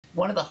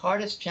One of the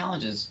hardest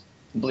challenges,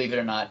 believe it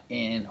or not,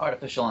 in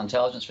artificial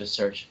intelligence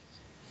research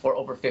for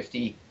over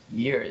 50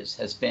 years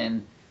has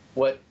been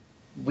what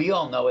we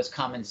all know as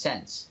common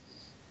sense.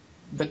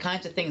 The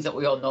kinds of things that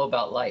we all know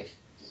about life.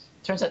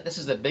 Turns out this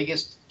is the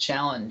biggest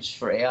challenge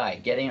for AI,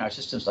 getting our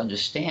systems to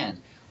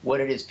understand what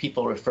it is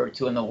people refer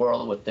to in the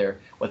world, what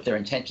their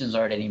intentions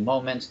are at any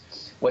moment,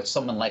 what's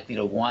someone likely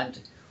to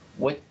want,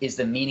 what is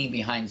the meaning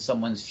behind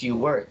someone's few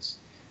words.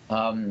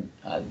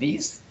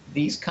 This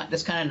kind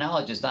of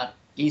knowledge is not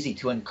easy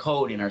to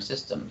encode in our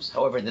systems.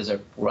 However,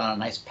 we're on a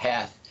nice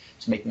path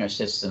to making our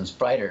systems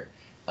brighter,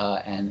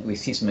 and we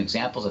see some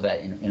examples of that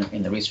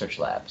in the research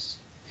labs.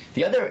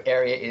 The other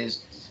area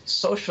is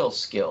social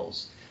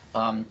skills.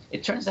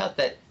 It turns out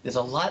that there's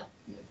a lot,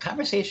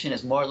 conversation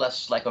is more or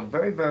less like a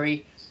very,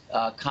 very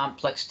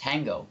complex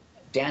tango,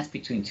 dance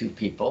between two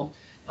people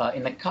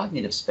in the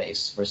cognitive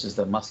space versus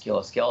the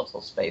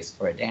musculoskeletal space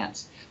for a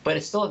dance. But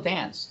it's still a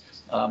dance.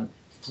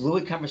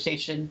 Fluid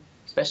conversation,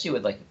 especially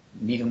with like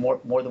even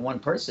more than one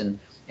person,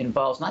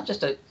 involves not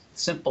just a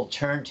simple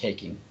turn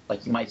taking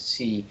like you might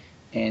see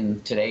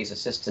in today's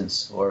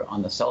assistants or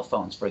on the cell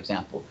phones, for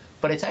example,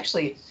 but it's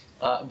actually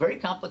a very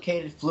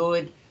complicated,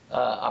 fluid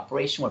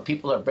operation where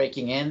people are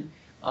breaking in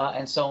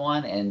and so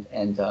on,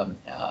 and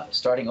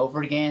starting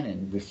over again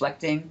and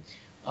reflecting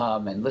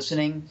and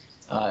listening,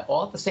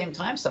 all at the same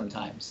time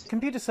sometimes.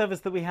 Computer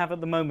servers that we have at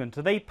the moment,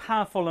 are they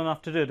powerful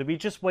enough to do it? Are we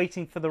just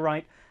waiting for the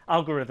right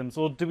algorithms,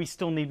 or do we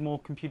still need more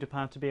computer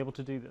power to be able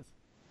to do this?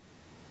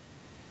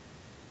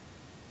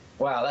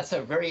 Wow, that's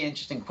a very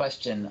interesting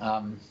question.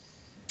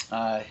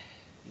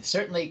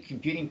 Certainly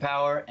computing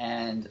power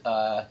and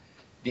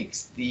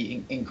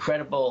the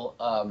incredible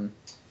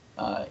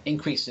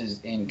increases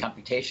in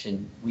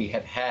computation we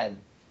have had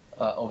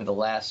over the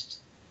last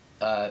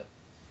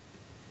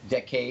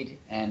decade,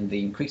 and the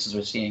increases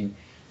we're seeing,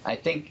 I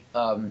think,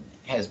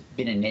 has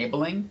been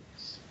enabling.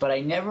 But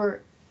I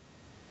never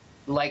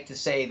like to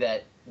say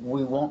that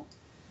we won't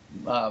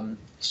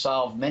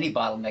solve many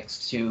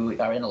bottlenecks to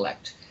our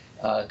intellect,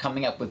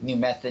 coming up with new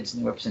methods,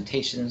 new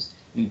representations,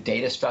 new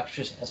data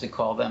structures, as we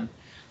call them,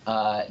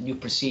 new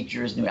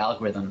procedures, new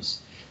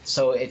algorithms.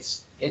 So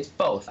it's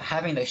both.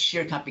 Having the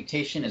sheer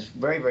computation is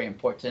very, very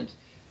important.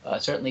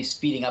 Certainly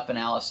speeding up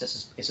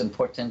analysis is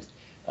important.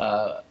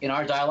 In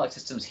our dialogue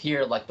systems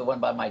here, like the one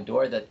by my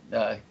door that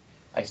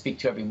I speak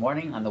to every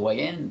morning on the way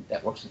in,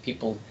 that works with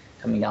people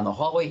coming down the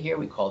hallway here,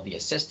 we call the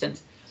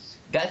assistant.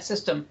 That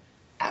system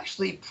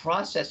actually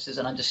processes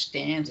and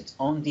understands its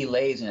own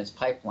delays in its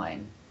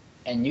pipeline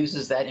and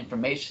uses that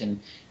information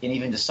in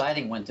even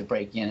deciding when to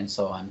break in and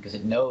so on, because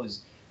it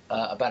knows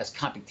about its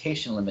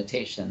computational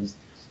limitations.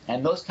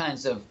 And those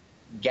kinds of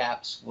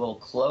gaps will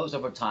close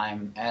over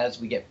time as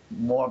we get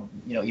more,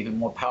 even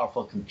more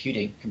powerful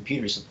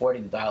computers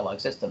supporting the dialogue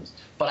systems.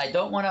 But I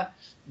don't want to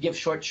give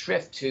short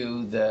shrift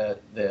to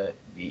the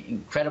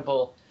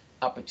incredible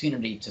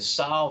opportunity to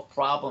solve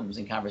problems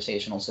in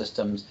conversational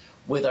systems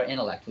with our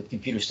intellect, with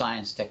computer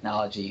science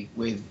technology,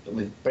 with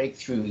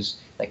breakthroughs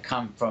that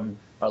come from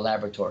our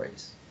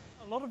laboratories.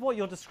 A lot of what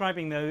you're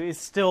describing, though, is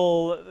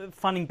still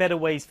finding better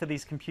ways for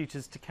these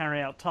computers to carry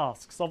out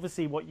tasks.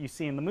 Obviously, what you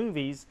see in the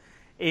movies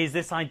is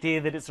this idea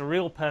that it's a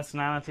real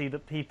personality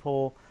that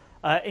people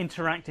are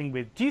interacting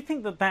with. Do you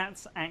think that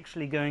that's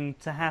actually going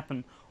to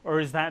happen, or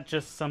is that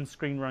just some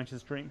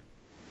screenwriter's dream?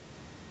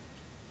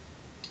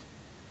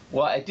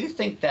 Well, I do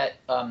think that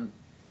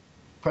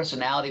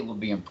personality will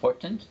be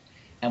important,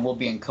 and we'll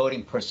be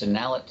encoding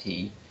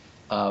personality.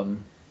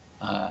 When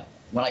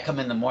I come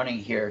in the morning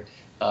here,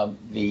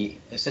 the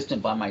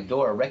assistant by my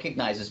door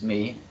recognizes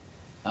me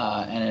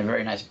and in a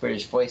very nice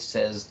British voice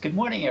says, "Good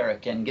morning,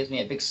 Eric," and gives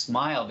me a big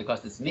smile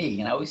because it's me.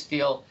 And I always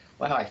feel,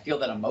 wow, I feel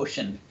that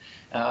emotion.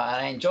 And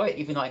I enjoy it,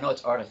 even though I know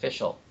it's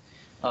artificial.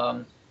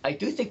 I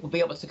do think we'll be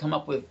able to come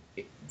up with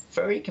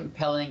very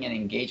compelling and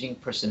engaging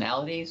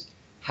personalities.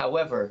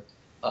 However,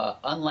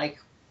 unlike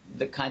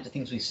the kinds of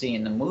things we see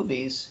in the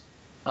movies,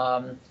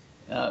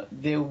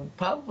 there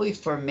probably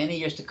for many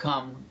years to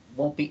come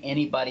won't be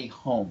anybody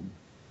home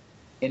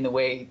in the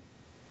way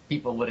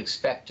people would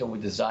expect or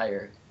would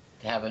desire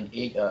to have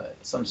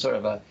some sort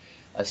of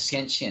a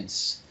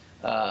sentience,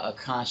 a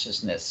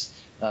consciousness,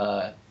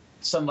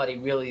 somebody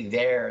really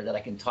there that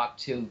I can talk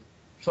to,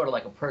 sort of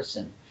like a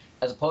person,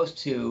 as opposed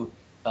to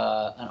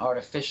an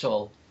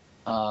artificial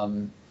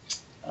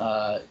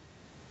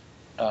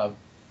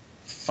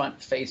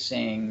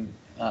front-facing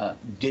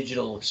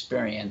digital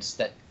experience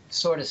that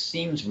sort of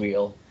seems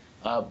real,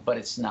 but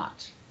it's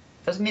not.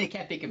 Doesn't mean it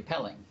can't be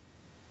compelling.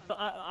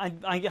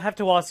 I have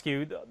to ask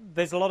you,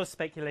 there's a lot of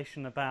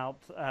speculation about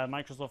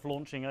Microsoft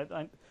launching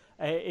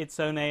its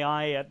own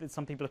AI.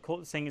 Some people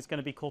are saying it's going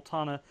to be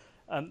Cortana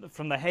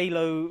from the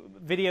Halo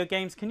video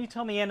games. Can you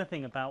tell me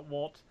anything about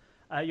what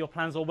your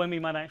plans, or when we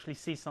might actually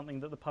see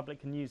something that the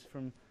public can use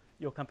from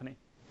your company?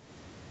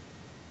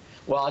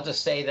 Well, I'll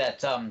just say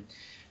that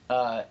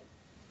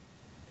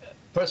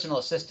personal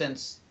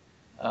assistants,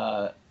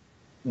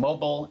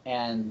 mobile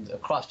and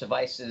across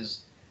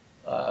devices,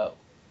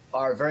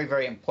 are very,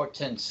 very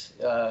important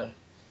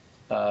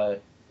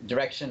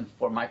direction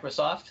for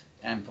Microsoft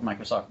and for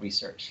Microsoft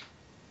Research.